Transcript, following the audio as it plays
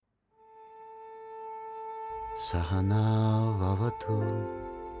Sahana Vavatu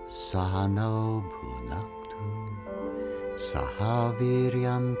Sahanau Bhunaktu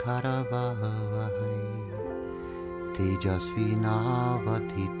Sahaviryam Karavavahai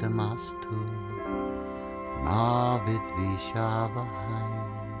Tejasvinavadhitamastu Ma Vidvishavahai.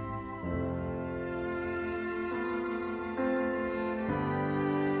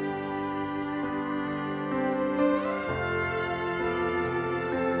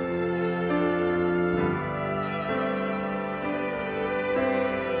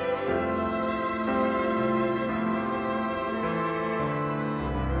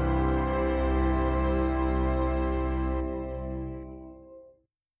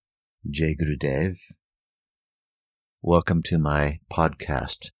 Jai Gurudev. Welcome to my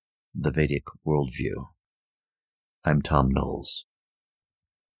podcast, The Vedic Worldview. I'm Tom Knowles.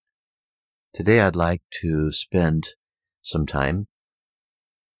 Today I'd like to spend some time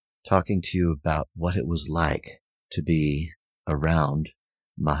talking to you about what it was like to be around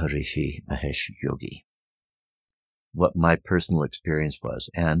Maharishi Mahesh Yogi, what my personal experience was.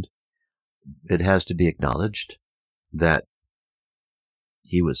 And it has to be acknowledged that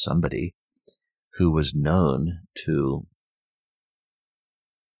he was somebody who was known to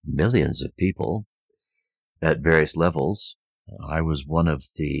millions of people at various levels. I was one of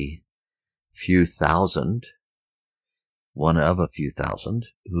a few thousand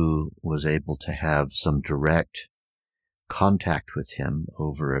who was able to have some direct contact with him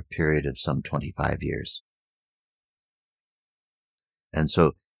over a period of some 25 years. And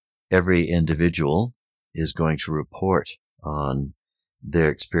so every individual is going to report on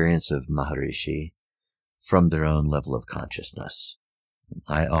their experience of Maharishi from their own level of consciousness.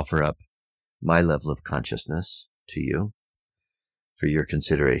 I offer up my level of consciousness to you for your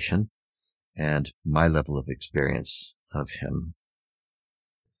consideration and my level of experience of him.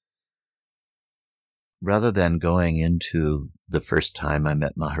 Rather than going into the first time I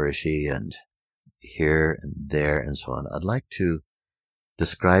met Maharishi and here and there and so on, I'd like to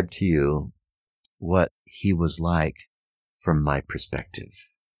describe to you what he was like from my perspective.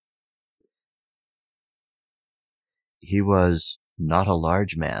 He was not a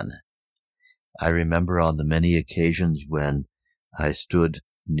large man. I remember on the many occasions when I stood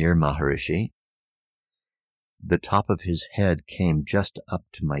near Maharishi, the top of his head came just up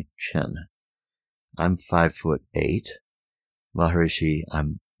to my chin. I'm 5'8". Maharishi,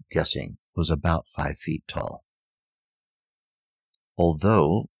 I'm guessing, was about 5 feet tall.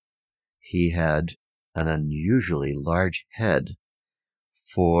 Although he had an unusually large head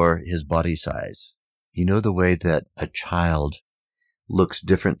for his body size. You know the way that a child looks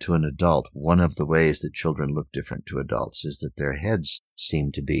different to an adult? One of the ways that children look different to adults is that their heads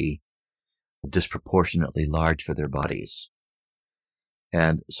seem to be disproportionately large for their bodies.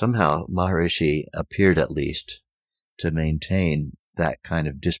 And somehow Maharishi appeared at least to maintain that kind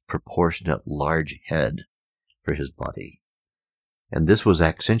of disproportionate large head for his body. And this was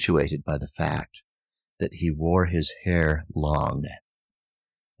accentuated by the fact that he wore his hair long.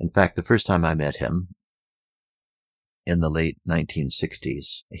 In fact, the first time I met him, in the late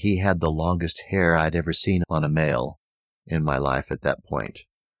 1960s, he had the longest hair I'd ever seen on a male in my life at that point.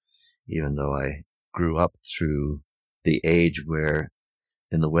 Even though I grew up through the age where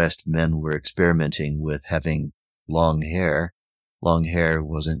in the West men were experimenting with having long hair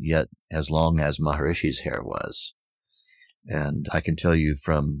wasn't yet as long as Maharishi's hair was. And I can tell you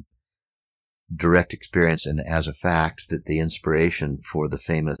from direct experience and as a fact that the inspiration for the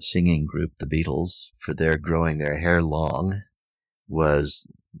famous singing group, the Beatles, for their growing their hair long was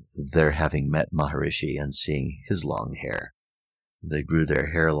their having met Maharishi and seeing his long hair. They grew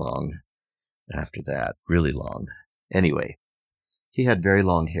their hair long after that, really long. Anyway, he had very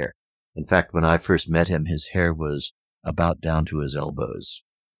long hair. In fact, when I first met him, his hair was about down to his elbows.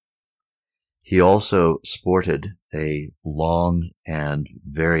 He also sported a long and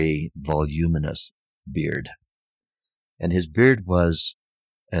very voluminous beard. And his beard was,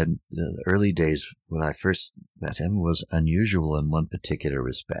 in the early days when I first met him, was unusual in one particular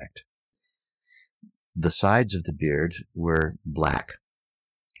respect. The sides of the beard were black,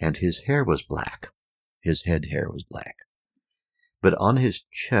 and his hair was black. His head hair was black. But on his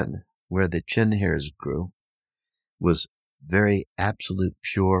chin, where the chin hairs grew, was very absolute,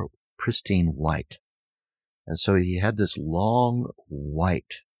 pure, pristine white. And so he had this long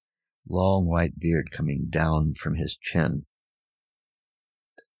white beard coming down from his chin.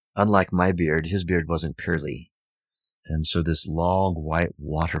 Unlike my beard, his beard wasn't curly. And so this long white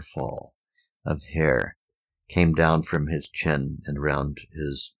waterfall of hair came down from his chin and around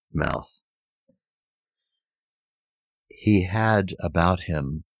his mouth. He had about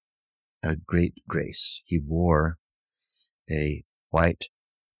him a great grace. He wore a white,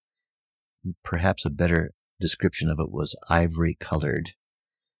 perhaps a better description of it was ivory-colored,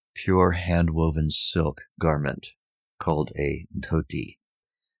 pure hand-woven silk garment called a dhoti.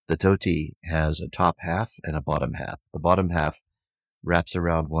 The dhoti has a top half and a bottom half. The bottom half wraps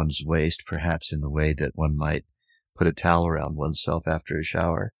around one's waist, perhaps in the way that one might put a towel around oneself after a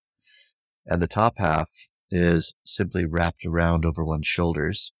shower. And the top half is simply wrapped around over one's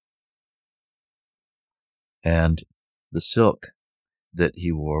shoulders. And the silk that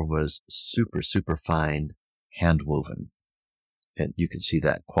he wore was super, super fine, hand-woven. And you can see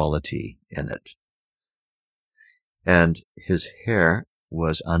that quality in it. And his hair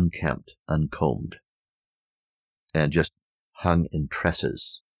was unkempt, uncombed, and just hung in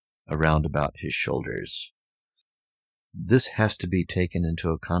tresses around about his shoulders. This has to be taken into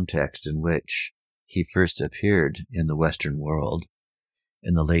a context in which he first appeared in the Western world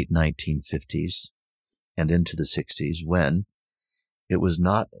in the late 1950s and into the 60s, when it was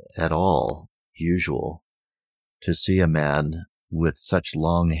not at all usual to see a man with such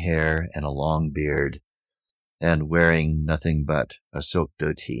long hair and a long beard and wearing nothing but a silk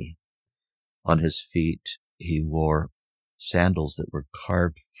dhoti. On his feet, he wore sandals that were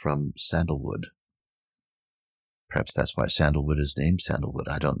carved from sandalwood. Perhaps that's why sandalwood is named sandalwood,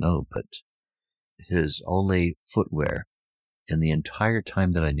 I don't know, but his only footwear in the entire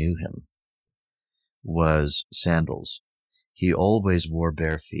time that I knew him was sandals. He always wore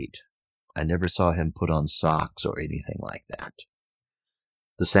bare feet. I never saw him put on socks or anything like that.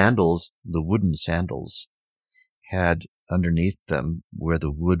 The sandals, the wooden sandals, had underneath them, where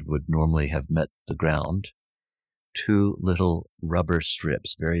the wood would normally have met the ground, 2 little rubber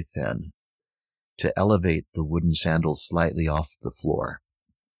strips, very thin, to elevate the wooden sandals slightly off the floor,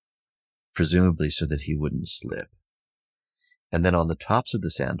 presumably so that he wouldn't slip. And then on the tops of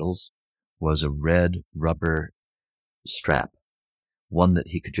the sandals was a red rubber strap, one that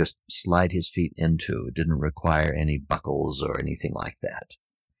he could just slide his feet into. It didn't require any buckles or anything like that.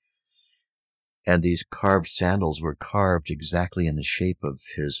 And these carved sandals were carved exactly in the shape of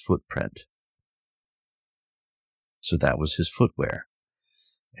his footprint. So that was his footwear.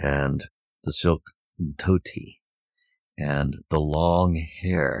 And the silk dhoti, and the long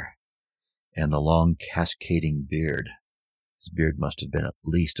hair, and the long cascading beard. His beard must have been at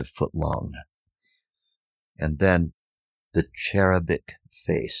least a foot long. And then the cherubic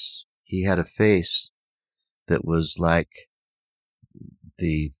face. He had a face that was like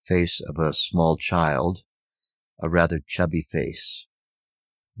the face of a small child, a rather chubby face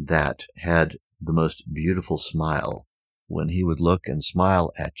that had the most beautiful smile. When he would look and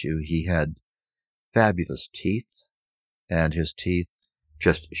smile at you, he had fabulous teeth, and his teeth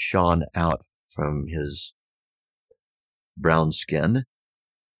just shone out from his brown skin,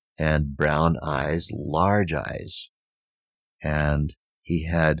 and brown eyes, large eyes. And he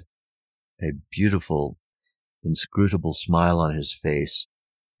had a beautiful, inscrutable smile on his face.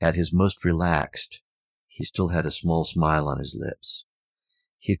 At his most relaxed, he still had a small smile on his lips.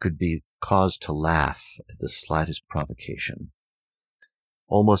 He could be caused to laugh at the slightest provocation.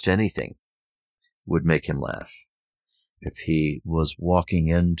 Almost anything would make him laugh. If he was walking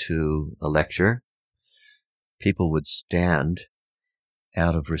into a lecture, people would stand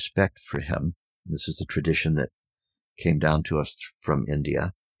out of respect for him. This is a tradition that came down to us from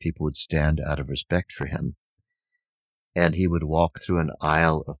India. People would stand out of respect for him. And he would walk through an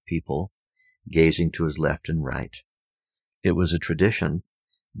aisle of people, gazing to his left and right. It was a tradition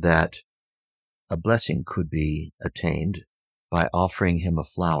that a blessing could be attained by offering him a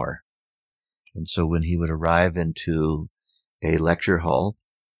flower. And so when he would arrive into a lecture hall,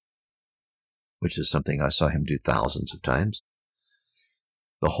 which is something I saw him do thousands of times,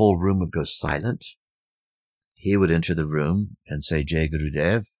 the whole room would go silent. He would enter the room and say, Jai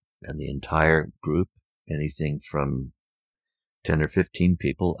Gurudev, and the entire group, anything from 10 or 15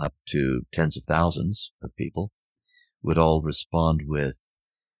 people up to tens of thousands of people, would all respond with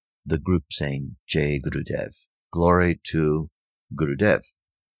the group saying, Jai Gurudev, glory to Gurudev,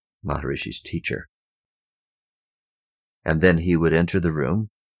 Maharishi's teacher. And then he would enter the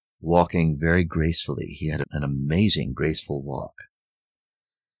room, walking very gracefully. He had an amazing, graceful walk.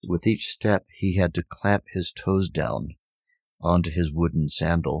 With each step, he had to clamp his toes down onto his wooden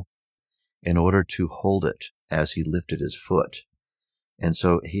sandal in order to hold it as he lifted his foot. And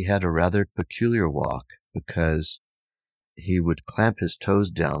so he had a rather peculiar walk, because he would clamp his toes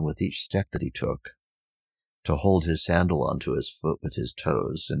down with each step that he took to hold his sandal onto his foot with his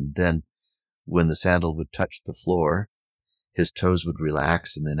toes. And then when the sandal would touch the floor, his toes would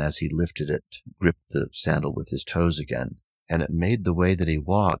relax, and then as he lifted it, grip the sandal with his toes again. And it made the way that he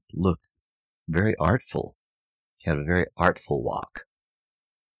walked look very artful. He had a very artful walk.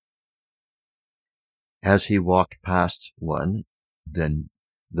 As he walked past one, then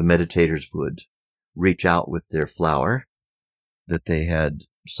the meditators would reach out with their flower that they had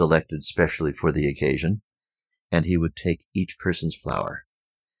selected specially for the occasion, and he would take each person's flower.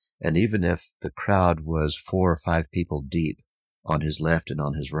 And even if the crowd was 4 or 5 people deep on his left and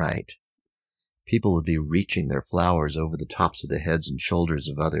on his right, people would be reaching their flowers over the tops of the heads and shoulders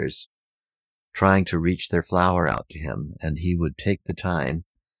of others, trying to reach their flower out to him, and he would take the time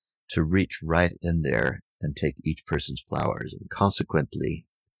to reach right in there and take each person's flowers. And consequently,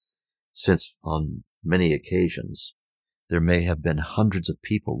 since on many occasions there may have been hundreds of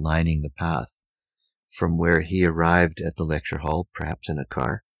people lining the path from where he arrived at the lecture hall, perhaps in a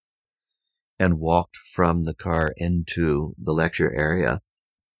car, and walked from the car into the lecture area,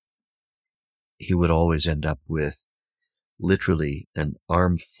 he would always end up with literally an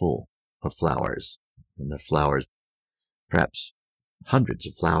armful of flowers, and the flowers, perhaps hundreds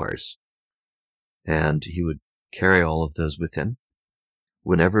of flowers, and he would carry all of those with him.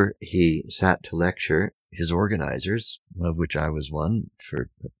 Whenever he sat to lecture, his organizers, of which I was one for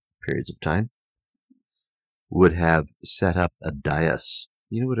periods of time, would have set up a dais.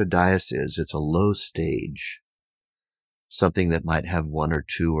 You know what a dais is? It's a low stage, something that might have 1 or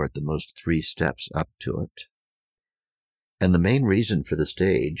 2 or at the most 3 steps up to it. And the main reason for the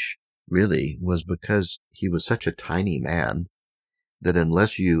stage really was because he was such a tiny man that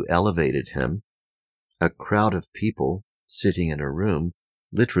unless you elevated him, a crowd of people sitting in a room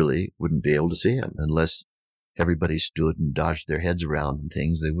literally wouldn't be able to see him. Unless everybody stood and dodged their heads around and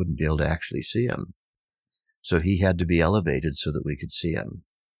things, they wouldn't be able to actually see him. So he had to be elevated so that we could see him.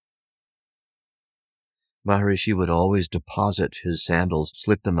 Maharishi would always deposit his sandals,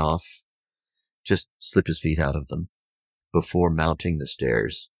 slip them off, just slip his feet out of them before mounting the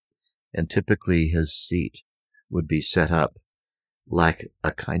stairs. And typically his seat would be set up like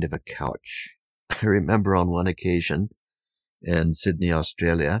a kind of a couch. I remember on one occasion in Sydney,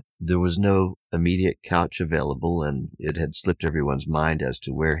 Australia, there was no immediate couch available, and it had slipped everyone's mind as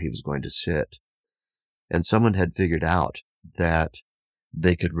to where he was going to sit. And someone had figured out that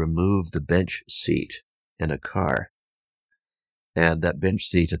they could remove the bench seat in a car. And that bench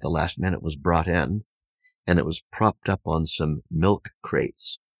seat at the last minute was brought in, and it was propped up on some milk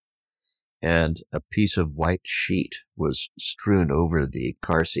crates. And a piece of white sheet was strewn over the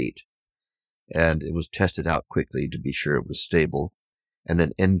car seat. And it was tested out quickly to be sure it was stable. And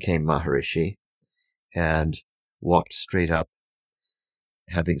then in came Maharishi and walked straight up,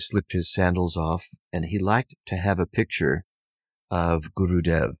 having slipped his sandals off, and he liked to have a picture of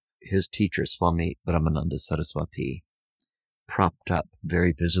Gurudev, his teacher, Swami Brahmananda Saraswati, propped up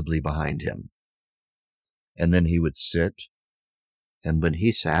very visibly behind him. And then he would sit, and when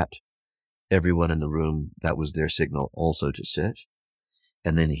he sat, everyone in the room, that was their signal also to sit.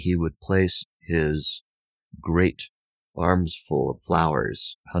 And then he would place his great arms full of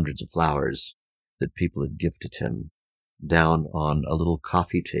flowers, hundreds of flowers that people had gifted him, down on a little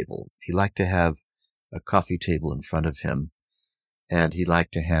coffee table. He liked to have a coffee table in front of him, and he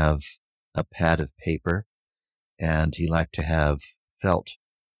liked to have a pad of paper, and he liked to have felt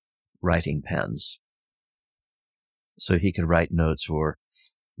writing pens, so he could write notes or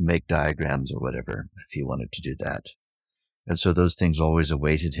make diagrams or whatever if he wanted to do that. And so those things always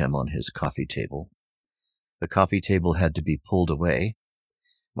awaited him on his coffee table. The coffee table had to be pulled away.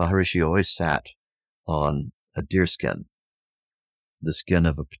 Maharishi always sat on a deerskin, the skin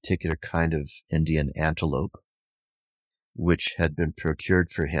of a particular kind of Indian antelope, which had been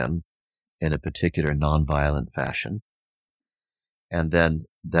procured for him in a particular nonviolent fashion. And then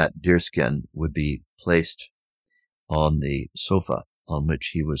that deerskin would be placed on the sofa on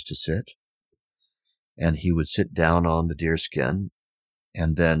which he was to sit. And he would sit down on the deerskin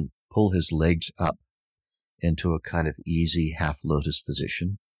and then pull his legs up into a kind of easy half-lotus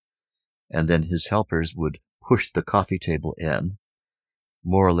position. And then his helpers would push the coffee table in,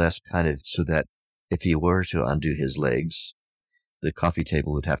 more or less kind of so that if he were to undo his legs, the coffee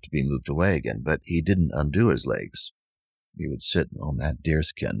table would have to be moved away again. But he didn't undo his legs. He would sit on that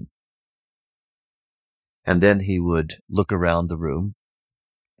deerskin. And then he would look around the room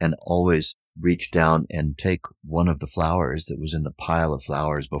and always reach down and take one of the flowers that was in the pile of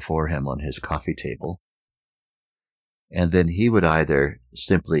flowers before him on his coffee table. And then he would either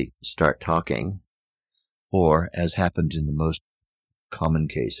simply start talking, or, as happened in the most common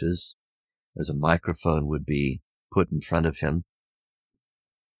cases, as a microphone would be put in front of him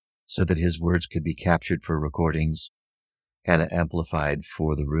so that his words could be captured for recordings and amplified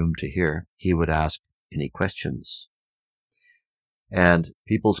for the room to hear, he would ask any questions. And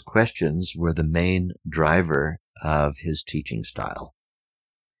people's questions were the main driver of his teaching style.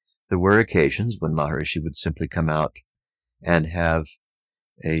 There were occasions when Maharishi would simply come out and have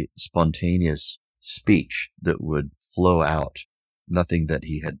a spontaneous speech that would flow out, nothing that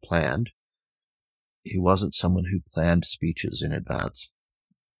he had planned. He wasn't someone who planned speeches in advance.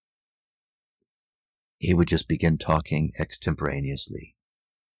 He would just begin talking extemporaneously.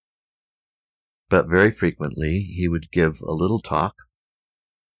 But very frequently, he would give a little talk,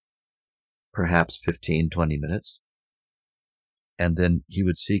 perhaps 15, 20 minutes, and then he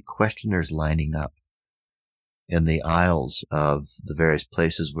would see questioners lining up in the aisles of the various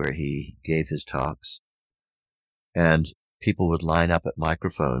places where he gave his talks. And people would line up at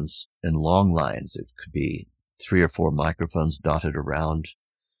microphones in long lines. It could be 3 or 4 microphones dotted around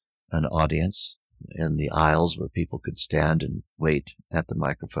an audience in the aisles where people could stand and wait at the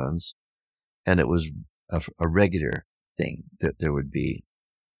microphones. And it was a regular thing that there would be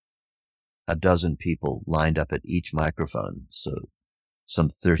a dozen people lined up at each microphone. So some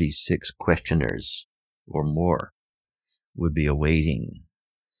 36 questioners or more would be awaiting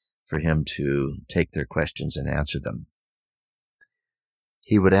for him to take their questions and answer them.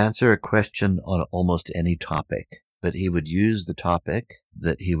 He would answer a question on almost any topic, but he would use the topic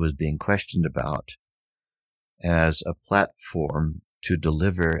that he was being questioned about as a platform to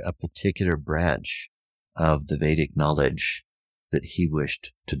deliver a particular branch of the Vedic knowledge that he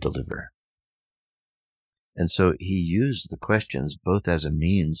wished to deliver. And so he used the questions both as a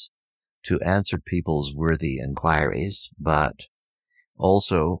means to answer people's worthy inquiries, but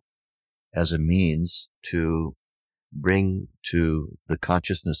also as a means to bring to the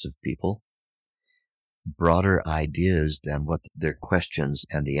consciousness of people broader ideas than what their questions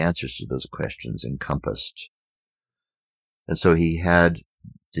and the answers to those questions encompassed. And so he had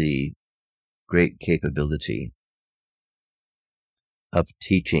the great capability of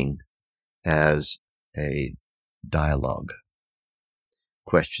teaching as a dialogue.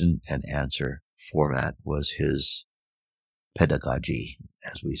 Question and answer format was his pedagogy,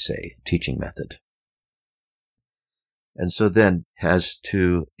 as we say, teaching method. And so then, as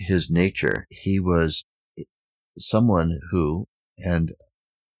to his nature, he was someone who, and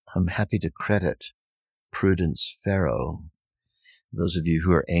I'm happy to credit Prudence Farrow. Those of you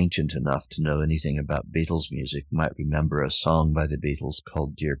who are ancient enough to know anything about Beatles music might remember a song by the Beatles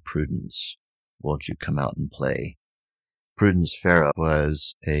called Dear Prudence, Won't You Come Out and Play? Prudence Farrow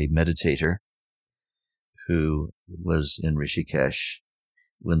was a meditator who was in Rishikesh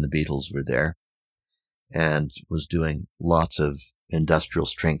when the Beatles were there and was doing lots of industrial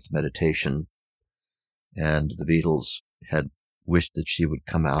strength meditation. And the Beatles had wished that she would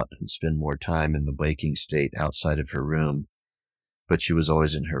come out and spend more time in the waking state outside of her room, but she was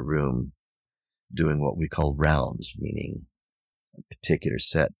always in her room doing what we call rounds, meaning a particular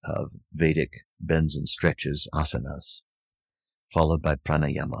set of Vedic bends and stretches, asanas, followed by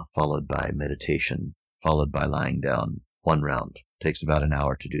pranayama, followed by meditation, followed by lying down. One round. Takes about an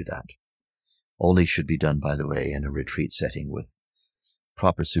hour to do that. Only should be done, by the way, in a retreat setting with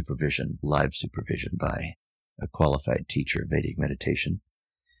proper supervision, live supervision by a qualified teacher of Vedic meditation.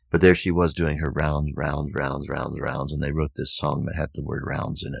 But there she was doing her rounds, and they wrote this song that had the word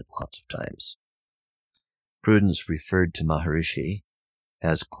rounds in it lots of times. Prudence referred to Maharishi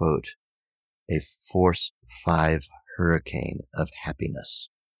as, quote, a force 5 hurricane of happiness.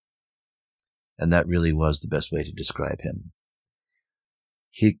 And that really was the best way to describe him.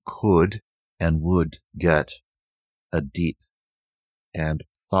 He could and would get a deep and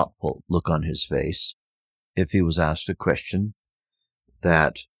thoughtful look on his face if he was asked a question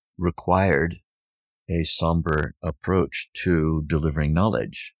that required a somber approach to delivering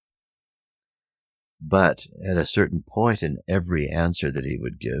knowledge. But at a certain point in every answer that he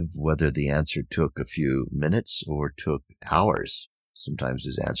would give, whether the answer took a few minutes or took hours, sometimes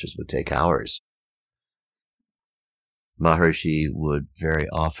his answers would take hours, Maharishi would very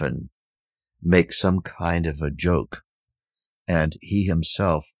often make some kind of a joke, and he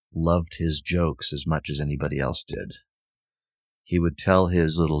himself loved his jokes as much as anybody else did. He would tell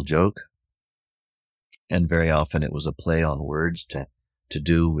his little joke, and very often it was a play on words to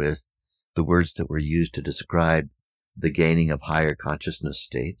do with the words that were used to describe the gaining of higher consciousness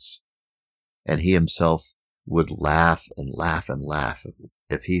states. And he himself would laugh and laugh and laugh.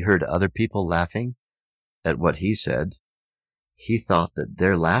 If he heard other people laughing at what he said, he thought that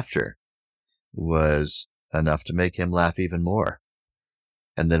their laughter was enough to make him laugh even more.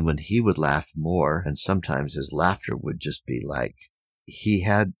 And then when he would laugh more, and sometimes his laughter would just be like, he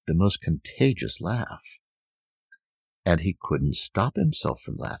had the most contagious laugh. And he couldn't stop himself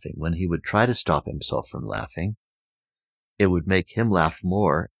from laughing. When he would try to stop himself from laughing, it would make him laugh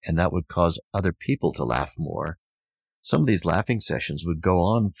more, and that would cause other people to laugh more. Some of these laughing sessions would go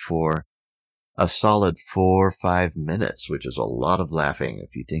on for a solid 4 or 5 minutes, which is a lot of laughing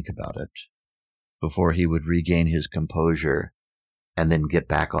if you think about it, before he would regain his composure and then get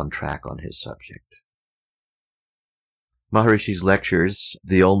back on track on his subject. Maharishi's lectures,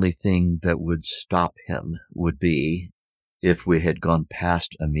 the only thing that would stop him would be if we had gone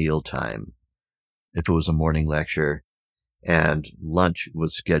past a meal time. If it was a morning lecture and lunch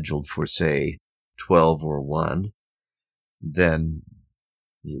was scheduled for, say, 12 or 1, then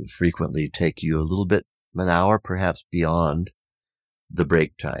it would frequently take you a little bit, an hour perhaps beyond the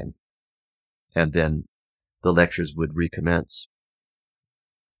break time. And then the lectures would recommence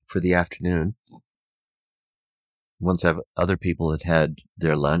for the afternoon. Once other people had had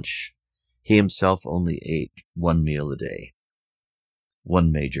their lunch, he himself only ate 1 meal a day,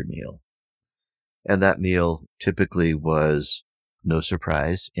 1 major meal. And that meal typically was, no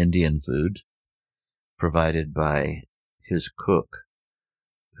surprise, Indian food provided by his cook,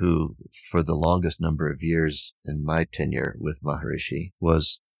 who for the longest number of years in my tenure with Maharishi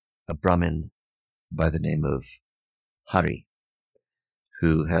was a Brahmin by the name of Hari,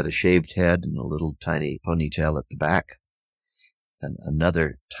 who had a shaved head and a little tiny ponytail at the back, and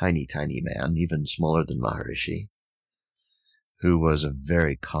another tiny, tiny man, even smaller than Maharishi, who was a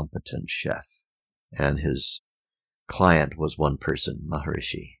very competent chef. And his client was one person,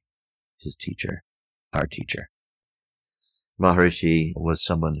 Maharishi, his teacher, our teacher. Maharishi was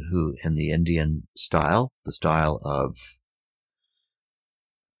someone who, in the Indian style, the style of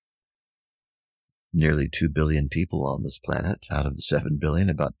nearly 2 billion people on this planet, out of the 7 billion,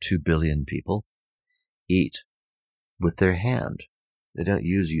 about 2 billion people eat with their hand. They don't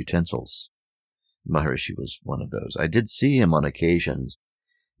use utensils. Maharishi was one of those. I did see him on occasions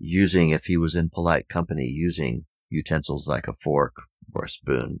using, if he was in polite company, using utensils like a fork or a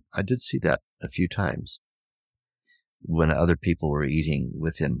spoon. I did see that a few times when other people were eating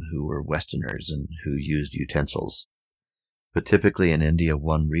with him who were Westerners and who used utensils. But typically in India,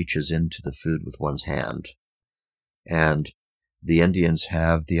 one reaches into the food with one's hand. And the Indians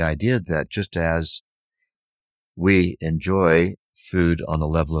have the idea that just as we enjoy food on the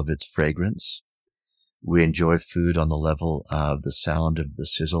level of its fragrance, we enjoy food on the level of the sound of the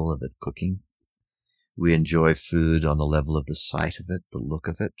sizzle of it cooking, we enjoy food on the level of the sight of it, the look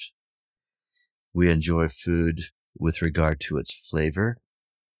of it, we enjoy food with regard to its flavor,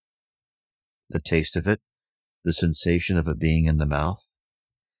 the taste of it, the sensation of it being in the mouth.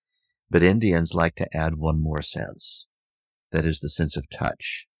 But Indians like to add one more sense. That is the sense of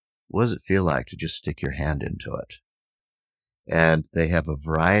touch. What does it feel like to just stick your hand into it? And they have a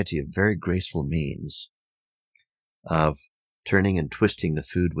variety of very graceful means of turning and twisting the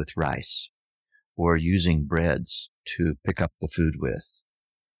food with rice, or using breads to pick up the food with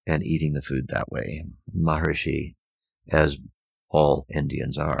and eating the food that way. Maharishi, as all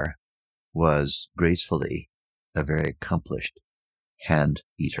Indians are, was gracefully a very accomplished hand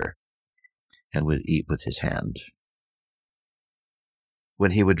eater and would eat with his hand.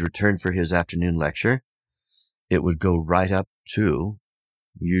 When he would return for his afternoon lecture, it would go right up to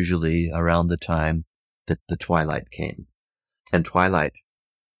usually around the time that the twilight came. And twilight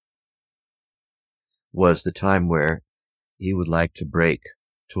was the time where he would like to break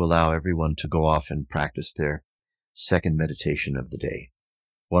to allow everyone to go off and practice their second meditation of the day.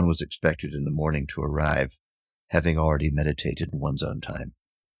 One was expected in the morning to arrive, having already meditated in one's own time.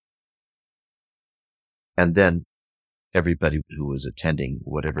 And then everybody who was attending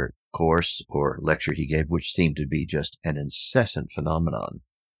whatever course or lecture he gave, which seemed to be just an incessant phenomenon.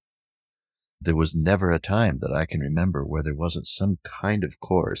 There was never a time that I can remember where there wasn't some kind of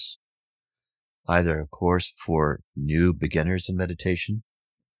course, either a course for new beginners in meditation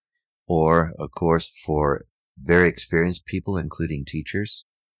or a course for very experienced people, including teachers.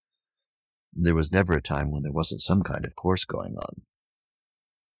 There was never a time when there wasn't some kind of course going on.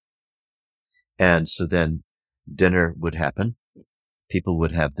 And so then dinner would happen. People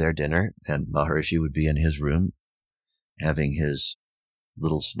would have their dinner, and Maharishi would be in his room having his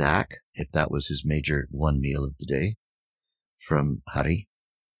little snack, if that was his major one meal of the day, from Hari.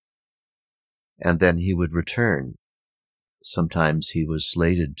 And then he would return. Sometimes he was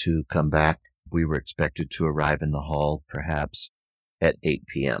slated to come back. We were expected to arrive in the hall perhaps at 8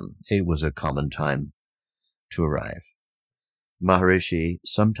 p.m. It was a common time to arrive. Maharishi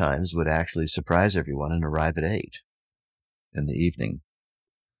sometimes would actually surprise everyone and arrive at 8 in the evening.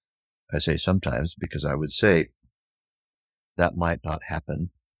 I say sometimes because I would say that might not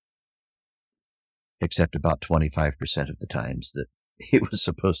happen except about 25% of the times that he was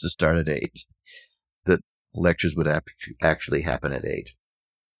supposed to start at 8. That lectures would actually happen at 8.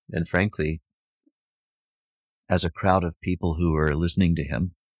 And frankly, as a crowd of people who were listening to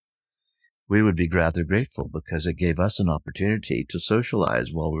him, we would be rather grateful because it gave us an opportunity to socialize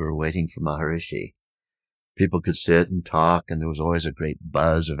while we were waiting for Maharishi. People could sit and talk, and there was always a great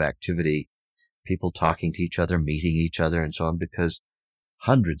buzz of activity, people talking to each other, meeting each other, and so on, because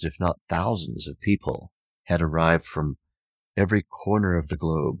hundreds, if not thousands, of people had arrived from every corner of the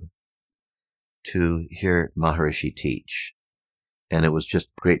globe to hear Maharishi teach. And it was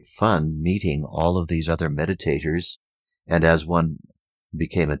just great fun meeting all of these other meditators, and as one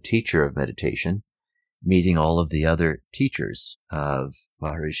became a teacher of meditation, meeting all of the other teachers of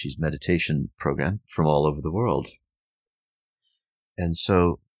Maharishi's meditation program from all over the world. And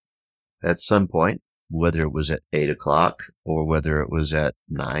so at some point, whether it was at 8 o'clock or whether it was at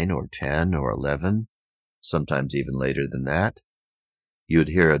 9 or 10 or 11, sometimes even later than that, you would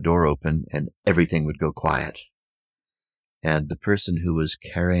hear a door open and everything would go quiet. And the person who was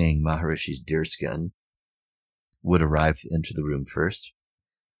carrying Maharishi's deerskin would arrive into the room first,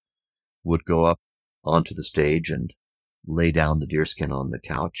 would go up onto the stage and lay down the deerskin on the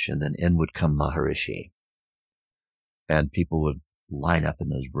couch, and then in would come Maharishi. And people would line up in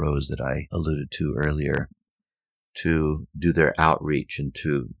those rows that I alluded to earlier to do their outreach and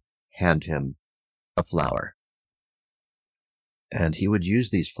to hand him a flower. And he would use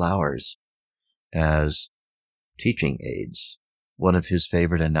these flowers as teaching aids. One of his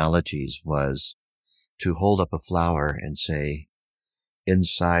favorite analogies was to hold up a flower and say,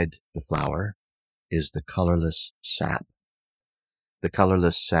 inside the flower is the colorless sap. The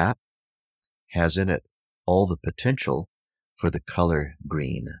colorless sap has in it all the potential for the color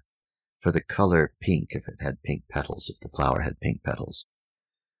green, for the color pink if it had pink petals, if the flower had pink petals,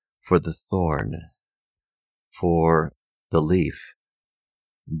 for the thorn, for the leaf.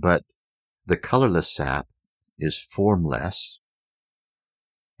 But the colorless sap is formless,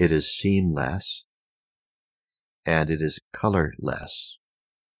 it is seamless, and it is colorless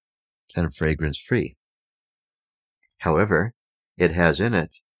and fragrance-free. However, it has in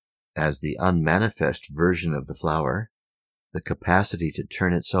it, as the unmanifest version of the flower, the capacity to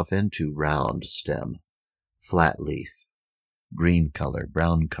turn itself into round stem, flat leaf, green color,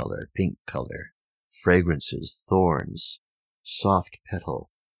 brown color, pink color, fragrances, thorns, soft petal.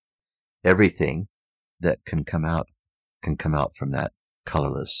 Everything that can come out from that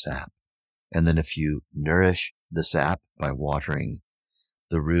colorless sap. And then if you nourish the sap by watering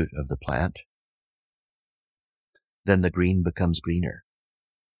the root of the plant, then the green becomes greener,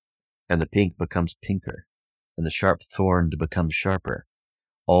 and the pink becomes pinker, and the sharp thorn becomes sharper.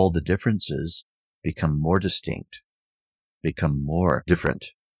 All the differences become more distinct, become more different,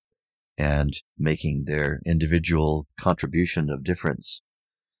 and making their individual contribution of difference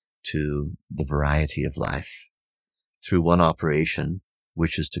to the variety of life through one operation,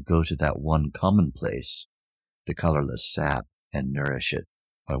 which is to go to that one common place, the colorless sap, and nourish it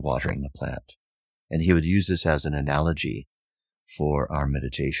by watering the plant. And he would use this as an analogy for our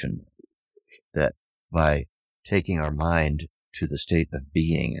meditation, that by taking our mind to the state of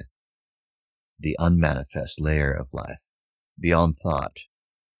being, the unmanifest layer of life, beyond thought,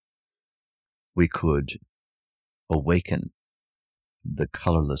 we could awaken the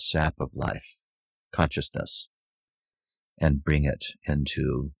colorless sap of life, consciousness, and bring it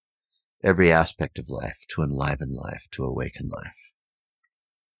into every aspect of life, to enliven life, to awaken life.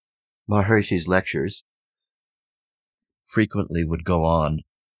 Maharishi's lectures frequently would go on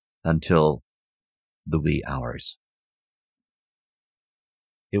until the wee hours.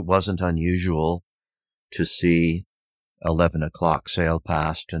 It wasn't unusual to see 11 o'clock sail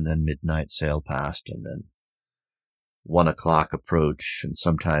past, and then midnight sail past, and then 1 o'clock approach and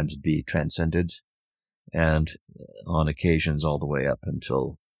sometimes be transcended, and on occasions all the way up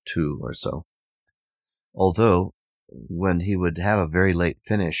until 2 or so. Although, when he would have a very late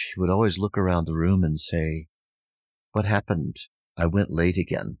finish, he would always look around the room and say, "What happened? I went late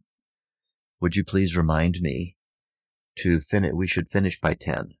again. Would you please remind me to finish? We should finish by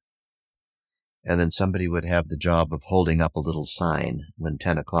 10. And then somebody would have the job of holding up a little sign when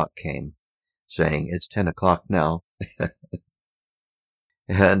 10 o'clock came, saying, "It's 10 o'clock now."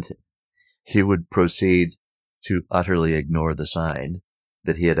 And he would proceed to utterly ignore the sign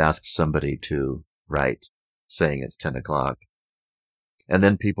that he had asked somebody to write, saying it's 10 o'clock. And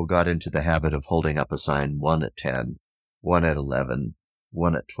then people got into the habit of holding up a sign, 1 at 10, 1 at 11,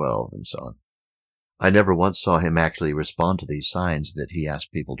 1 at 12, and so on. I never once saw him actually respond to these signs that he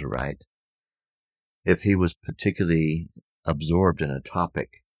asked people to write. If he was particularly absorbed in a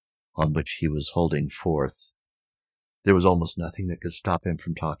topic on which he was holding forth, there was almost nothing that could stop him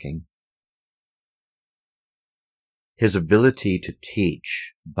from talking. his ability to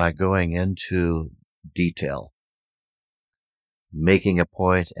teach by going into detail, making a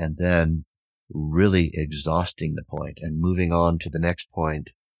point and then really exhausting the point and moving on to the next point,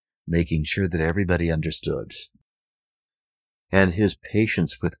 making sure that everybody understood. And his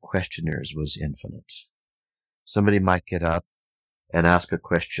patience with questioners was infinite. Somebody might get up and ask a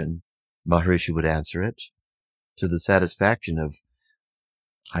question. Maharishi would answer it to the satisfaction of,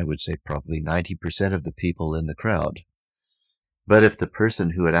 I would say, probably 90% of the people in the crowd. But if the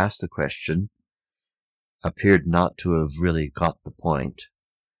person who had asked the question appeared not to have really got the point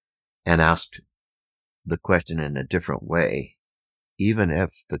and asked the question in a different way, even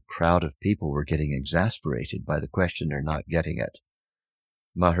if the crowd of people were getting exasperated by the questioner not getting it,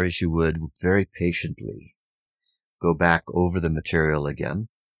 Maharishi would very patiently go back over the material again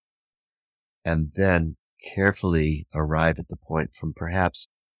and then carefully arrive at the point from perhaps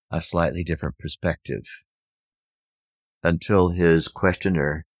a slightly different perspective until his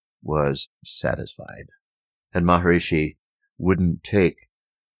questioner was satisfied. And Maharishi wouldn't take,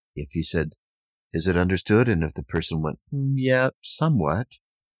 if he said, "Is it understood?" And if the person went, "Yeah, somewhat,"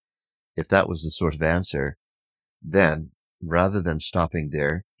 if that was the sort of answer, then rather than stopping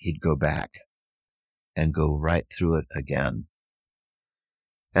there, he'd go back and go right through it again.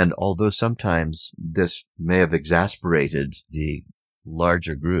 And although sometimes this may have exasperated the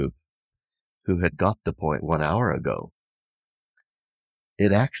larger group who had got the point 1 hour ago,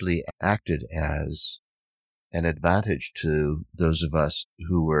 it actually acted as an advantage to those of us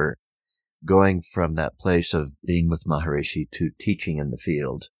who were going from that place of being with Maharishi to teaching in the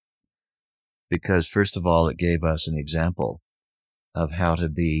field. Because first of all, it gave us an example of how to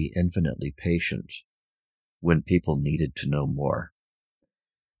be infinitely patient when people needed to know more.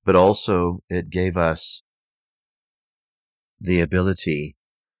 But also it gave us the ability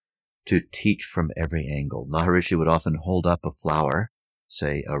to teach from every angle. Maharishi would often hold up a flower,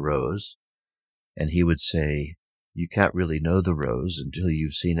 say a rose, and he would say, "You can't really know the rose until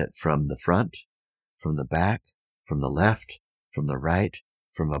you've seen it from the front, from the back, from the left, from the right,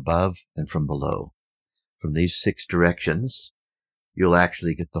 from above, and from below. From these 6 directions, you'll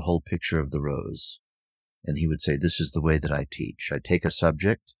actually get the whole picture of the rose." And he would say, "This is the way that I teach. I take a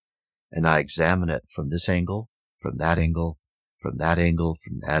subject and I examine it from this angle, from that angle, from that angle,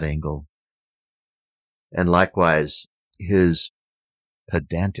 from that angle." And likewise, his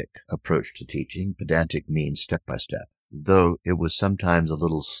pedantic approach to teaching. Pedantic means step by step. Though it was sometimes a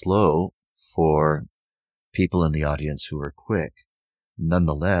little slow for people in the audience who were quick,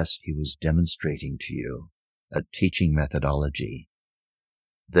 nonetheless, he was demonstrating to you a teaching methodology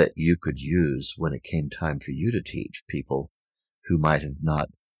that you could use when it came time for you to teach people who might have not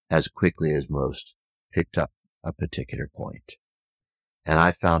as quickly as most picked up a particular point. And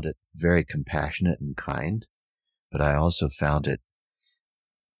I found it very compassionate and kind, but I also found it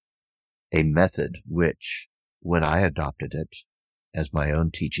a method which, when I adopted it as my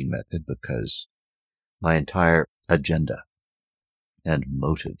own teaching method, because my entire agenda and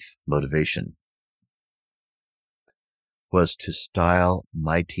motivation was to style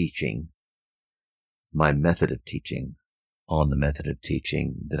my teaching, my method of teaching, on the method of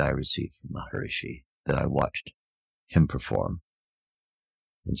teaching that I received from Maharishi, that I watched him perform.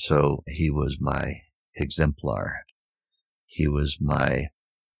 And so he was my exemplar. He was my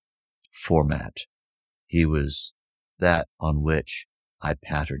format. He was that on which I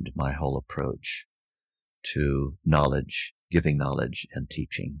patterned my whole approach to knowledge, giving knowledge and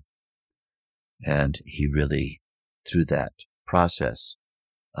teaching. And he really, through that process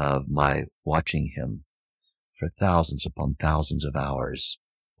of my watching him for thousands upon thousands of hours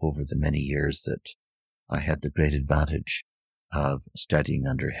over the many years that I had the great advantage of studying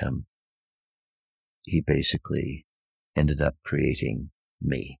under him, he basically ended up creating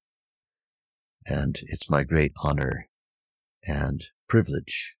me. And it's my great honor and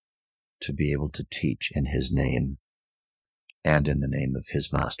privilege to be able to teach in his name and in the name of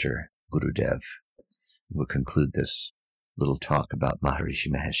his master, Gurudev. We'll conclude this little talk about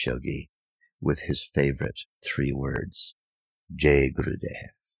Maharishi Mahesh Yogi with his favorite 3 words, Jai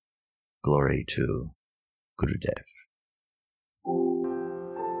Gurudev. Glory to Gurudev.